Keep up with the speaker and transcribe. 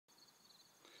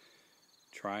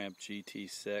Triumph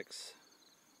GT6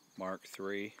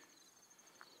 MK3.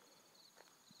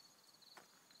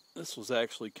 This was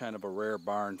actually kind of a rare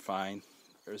barn find.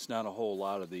 There's not a whole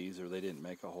lot of these, or they didn't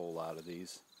make a whole lot of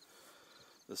these.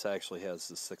 This actually has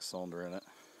the 6-cylinder in it.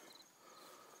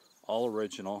 All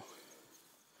original.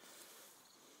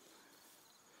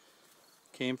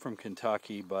 Came from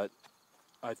Kentucky, but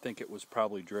I think it was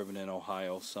probably driven in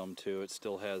Ohio some too. It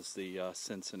still has the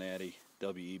Cincinnati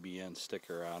WEBN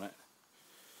sticker on it.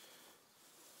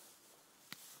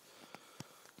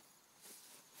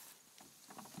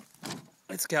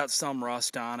 It's got some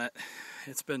rust on it.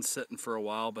 It's been sitting for a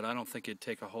while, but I don't think it'd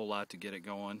take a whole lot to get it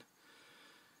going.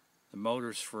 The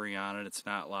motor's free on it. It's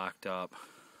not locked up.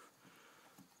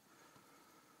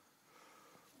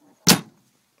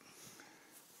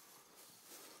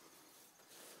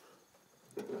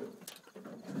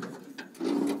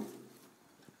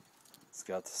 It's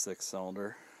got the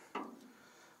 6-cylinder.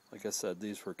 Like I said,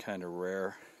 these were kind of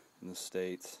rare in the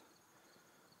States.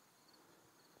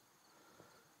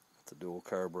 The dual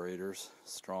carburetors,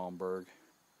 Stromberg.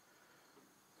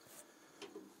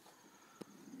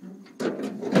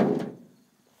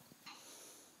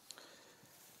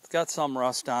 It's got some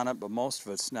rust on it, but most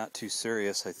of it's not too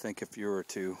serious. I think if you were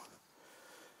to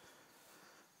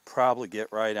probably get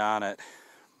right on it,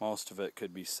 most of it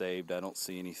could be saved. I don't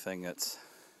see anything that's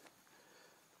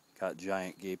got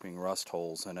giant gaping rust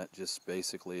holes in it. Just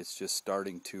basically, it's just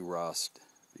starting to rust.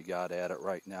 If you got at it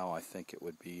right now, I think it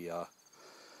would be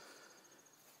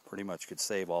pretty much could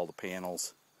save all the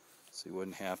panels, so you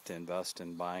wouldn't have to invest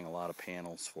in buying a lot of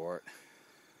panels for it.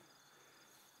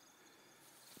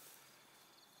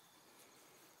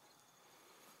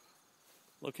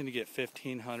 Looking to get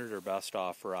 $1,500 or best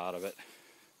offer out of it,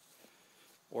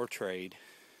 or trade.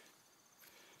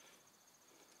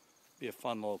 Be a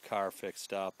fun little car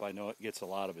fixed up. I know it gets a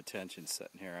lot of attention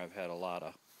sitting here. I've had a lot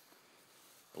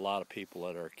of people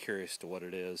that are curious to what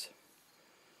it is.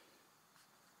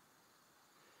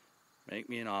 Make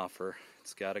me an offer.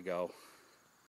 It's got to go.